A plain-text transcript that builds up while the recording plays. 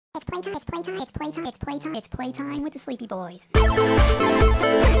It's playtime with the sleepy boys.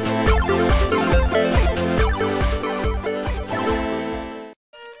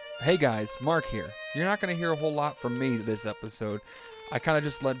 Hey guys, Mark here. You're not going to hear a whole lot from me this episode. I kind of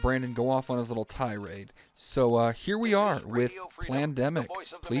just let Brandon go off on his little tirade. So here we are with Plandemic.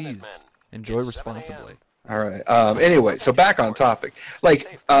 Please enjoy responsibly. All right. Anyway, so back on topic.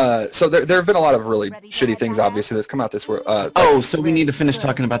 So there have been a lot of really shitty things, obviously, that's come out this world. So we need to finish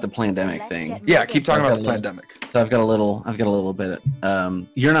talking about the Plandemic thing. Yeah, keep talking about the Plandemic. So I've got a little bit.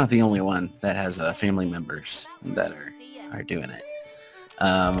 You're not the only one that has family members that are doing it.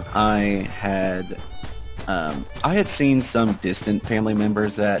 I had seen some distant family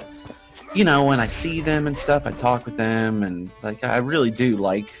members that, you know, when I see them and stuff, I talk with them, and like I really do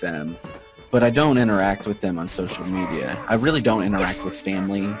like them, but I don't interact with them on social media. I really don't interact with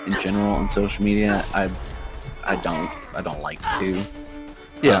family in general on social media. I don't like to.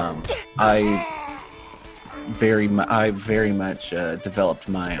 Yeah. I very much developed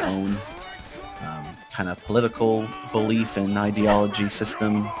my own kind of political belief and ideology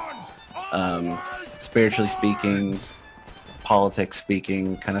system, spiritually speaking, politics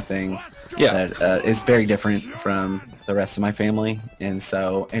speaking, kind of thing. Yeah. That is very different from the rest of my family, and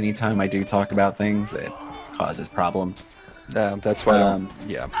so anytime I do talk about things, it causes problems. That's why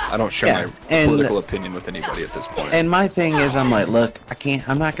I don't share my political opinion with anybody at this point. And my thing is, I'm like, look, I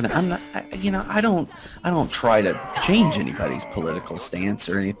don't try to change anybody's political stance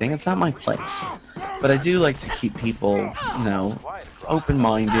or anything. It's not my place. But I do like to keep people, you know,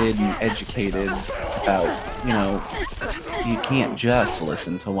 open-minded and educated about, you know, you can't just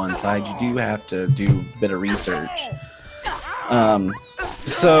listen to one side. You do have to do a bit of research.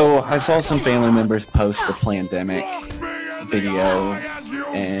 So I saw some family members post the Plandemic video,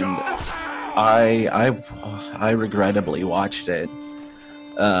 and I regrettably watched it.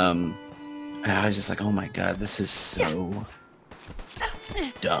 And I was just like, oh my god, this is so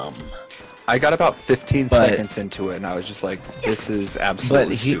dumb. I got about 15 seconds into it, and I was just like, this is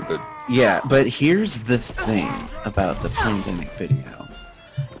absolutely stupid. Yeah, but here's the thing about the Plandemic video.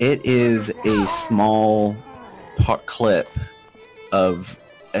 It is a small clip of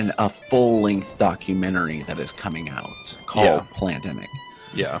a full-length documentary that is coming out called Plandemic.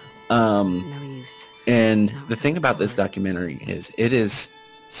 Yeah. And the thing about this documentary is it is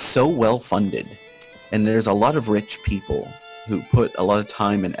so well funded, and there's a lot of rich people who put a lot of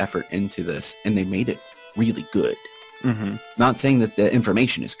time and effort into this, and they made it really good. Mm-hmm. Not saying that the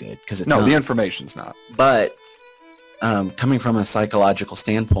information is good, because it's not. The information's not. But coming from a psychological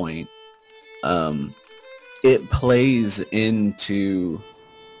standpoint, it plays into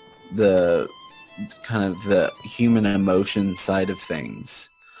the kind of the human emotion side of things,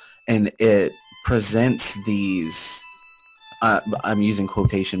 and it presents these I'm using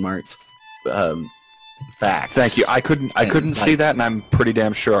quotation marks facts. Thank you. I couldn't see that, and I'm pretty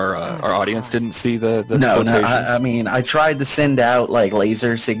damn sure our audience didn't see the no, quotations. I mean, I tried to send out like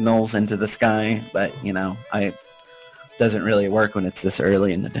laser signals into the sky, but you know, it doesn't really work when it's this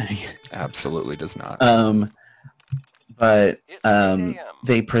early in the day. Absolutely does not. But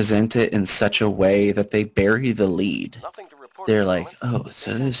they present it in such a way that they bury the lead. They're like, oh,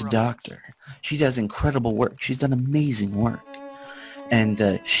 so this doctor, she does incredible work. She's done amazing work.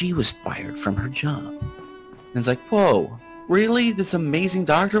 And she was fired from her job. And it's like, whoa, really? This amazing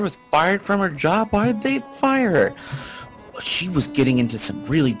doctor was fired from her job? Why did they fire her? Well, she was getting into some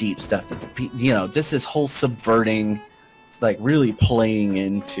really deep stuff that just this whole subverting, like really playing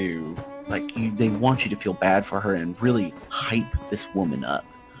into, like they want you to feel bad for her and really hype this woman up.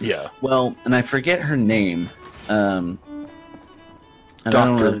 Yeah. Well, and I forget her name.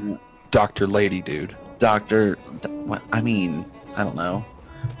 Dr. Lady Dude. What? I mean, I don't know.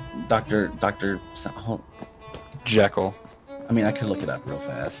 Dr. Jekyll. I mean, I could look it up real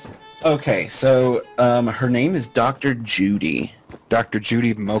fast. Okay, so her name is Dr. Judy. Dr.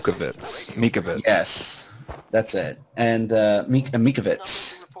 Judy Mikovits. Yes, that's it. And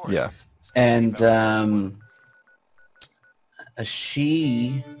Mikovits. Yeah. And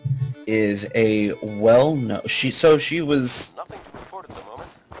she is a well-known. She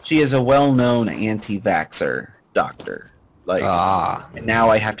is a well-known anti-vaxxer doctor. Like, and now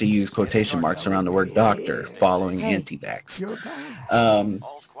I have to use quotation marks around the word doctor following anti-vax,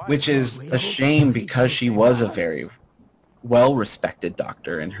 which is a shame because she was a very well-respected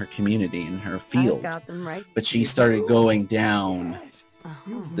doctor in her community, in her field. But she started going down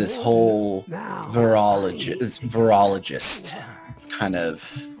this whole virologist kind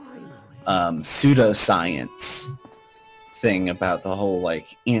of pseudoscience thing about the whole like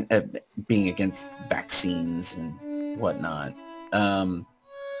being against vaccines and whatnot.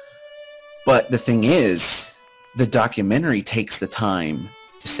 But the thing is, the documentary takes the time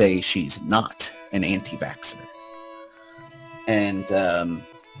to say she's not an anti-vaxxer and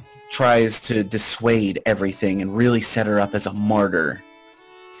tries to dissuade everything and really set her up as a martyr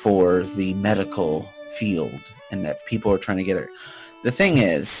for the medical field and that people are trying to get her. The thing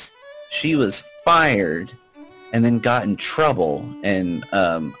is, she was fired and then got in trouble and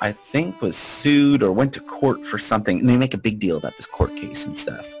I think was sued or went to court for something. And they make a big deal about this court case and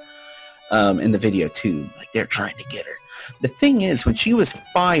stuff in the video too. Like they're trying to get her. The thing is, when she was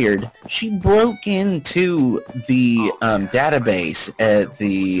fired, she broke into the database at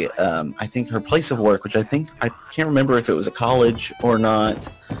the, I think her place of work, which I can't remember if it was a college or not.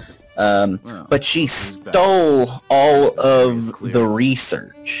 But she stole all of the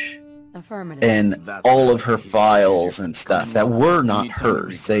research and all of her files and stuff that were not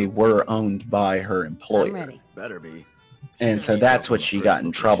hers. They were owned by her employer. Better be. And so that's what she got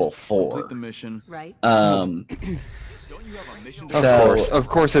in trouble for. Of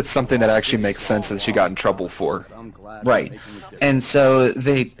course, it's something that actually makes sense that she got in trouble for. Right. And so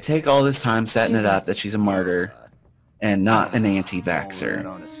they take all this time setting it up that she's a martyr and not an anti-vaxxer.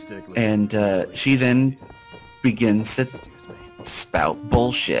 And she then begins to spout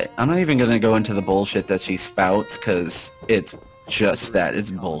bullshit. I'm not even going to go into the bullshit that she spouts because it's just that.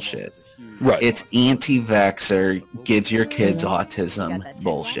 It's bullshit. Right. It's anti-vaxxer, gives your kids autism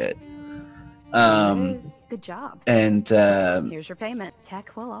bullshit. Good job. And Here's your payment.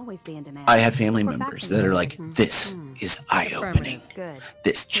 Tech will always be in demand. I had family members that are like, this is eye-opening.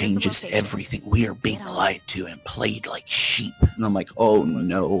 This changes everything. We are being lied to and played like sheep. And I'm like, oh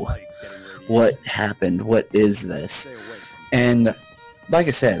no. What happened? What is this? And like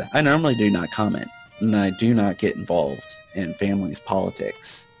I said, I normally do not comment. And I do not get involved in families'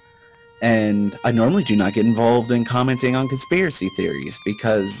 politics. And I normally do not get involved in commenting on conspiracy theories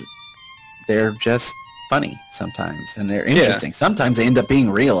because they're just funny sometimes and they're interesting. Yeah. Sometimes they end up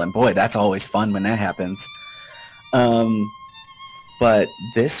being real, and boy, that's always fun when that happens. But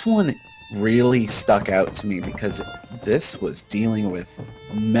this one really stuck out to me because this was dealing with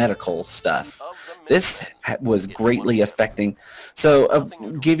medical stuff. This was greatly affecting. So I'll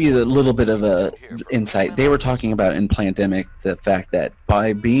give you a little bit of a insight. They were talking about in Plandemic the fact that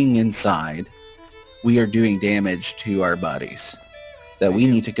by being inside, we are doing damage to our bodies. That we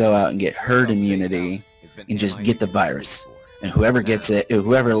need to go out and get herd immunity and just get the virus. And whoever gets it,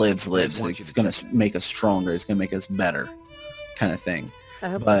 whoever lives. It's going to make us stronger. It's going to make us better kind of thing.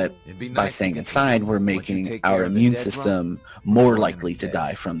 But by staying inside, we're making our immune system more likely to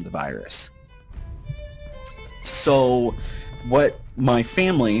die from the virus. So what my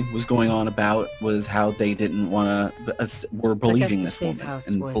family was going on about was how they didn't want to, were believing this woman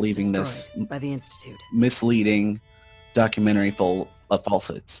and believing this by the Institute. Misleading documentary full of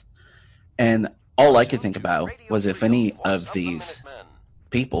falsehoods. And all I could think about was if any of these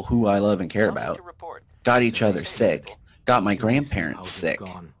people who I love and care about got each other sick, got my grandparents sick,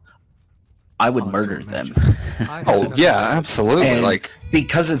 I would murder them. Oh yeah, absolutely. And like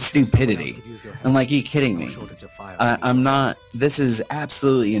because of stupidity. I'm like, are you kidding me? I'm not. This is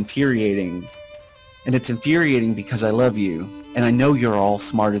absolutely infuriating, and it's infuriating because I love you, and I know you're all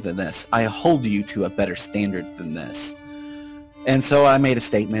smarter than this. I hold you to a better standard than this. And so I made a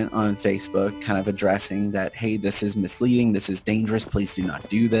statement on Facebook kind of addressing that, hey, this is misleading, this is dangerous, please do not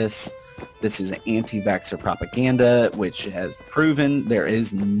do this. This is anti-vaxxer propaganda, which has proven there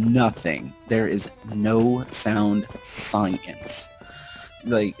is nothing. There is no sound science.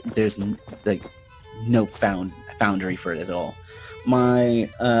 Like, there's like no foundry for it at all. My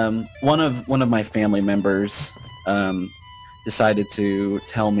one of my family members decided to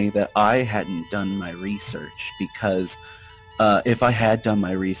tell me that I hadn't done my research because if I had done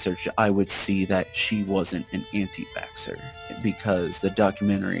my research, I would see that she wasn't an anti-vaxxer because the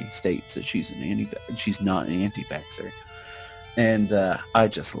documentary states that she's not an anti-vaxxer. And I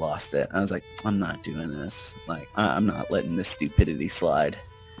just lost it. I was like, I'm not doing this. Like, I'm not letting this stupidity slide.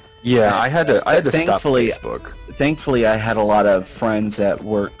 Yeah, I had to stop Facebook. Thankfully, I had a lot of friends that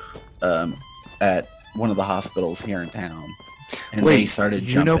work at one of the hospitals here in town. And they started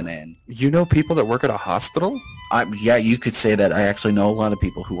jumping in. You know people that work at a hospital? Yeah, you could say that. I actually know a lot of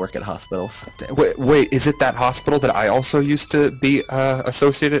people who work at hospitals. Wait, is it that hospital that I also used to be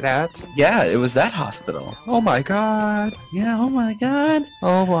associated at? Yeah, it was that hospital. Oh my god. Yeah, oh my god.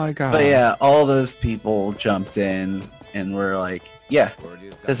 Oh my god. But yeah, all those people jumped in and were like, yeah,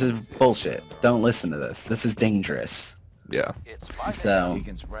 this is bullshit. Don't listen to this. This is dangerous. Yeah. So.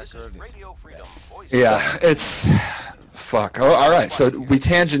 Yeah, it's... Fuck. Oh, all right, so we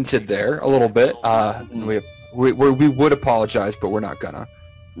tangented there a little bit. We would apologize, but we're not gonna.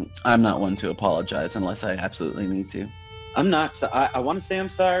 I'm not one to apologize unless I absolutely need to. I'm not. I want to say I'm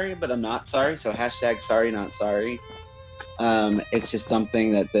sorry, but I'm not sorry. So hashtag sorry, not sorry. It's just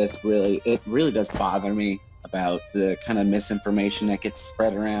something that it really does bother me about the kind of misinformation that gets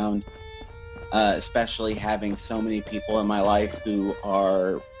spread around, especially having so many people in my life who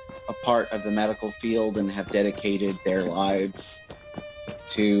are a part of the medical field and have dedicated their lives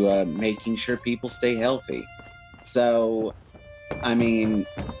to making sure people stay healthy. So, I mean,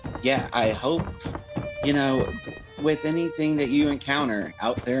 yeah, I hope, with anything that you encounter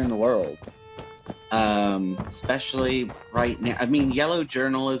out there in the world, especially right now, I mean, yellow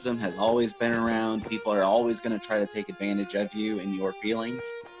journalism has always been around. People are always going to try to take advantage of you and your feelings.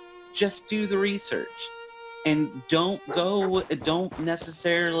 Just do the research and don't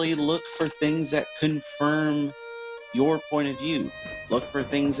necessarily look for things that confirm your point of view. Look for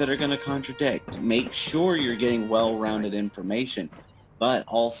things that are going to contradict. Make sure you're getting well-rounded information, but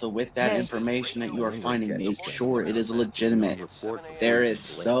also with that information that you are finding, make sure it is legitimate. There is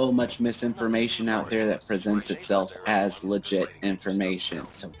so much misinformation out there that presents itself as legit information.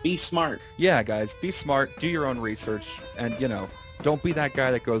 So be smart. Yeah, guys, be smart, do your own research, and, don't be that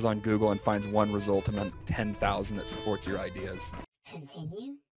guy that goes on Google and finds one result and then 10,000 that supports your ideas.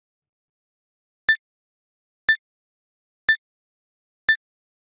 Continue.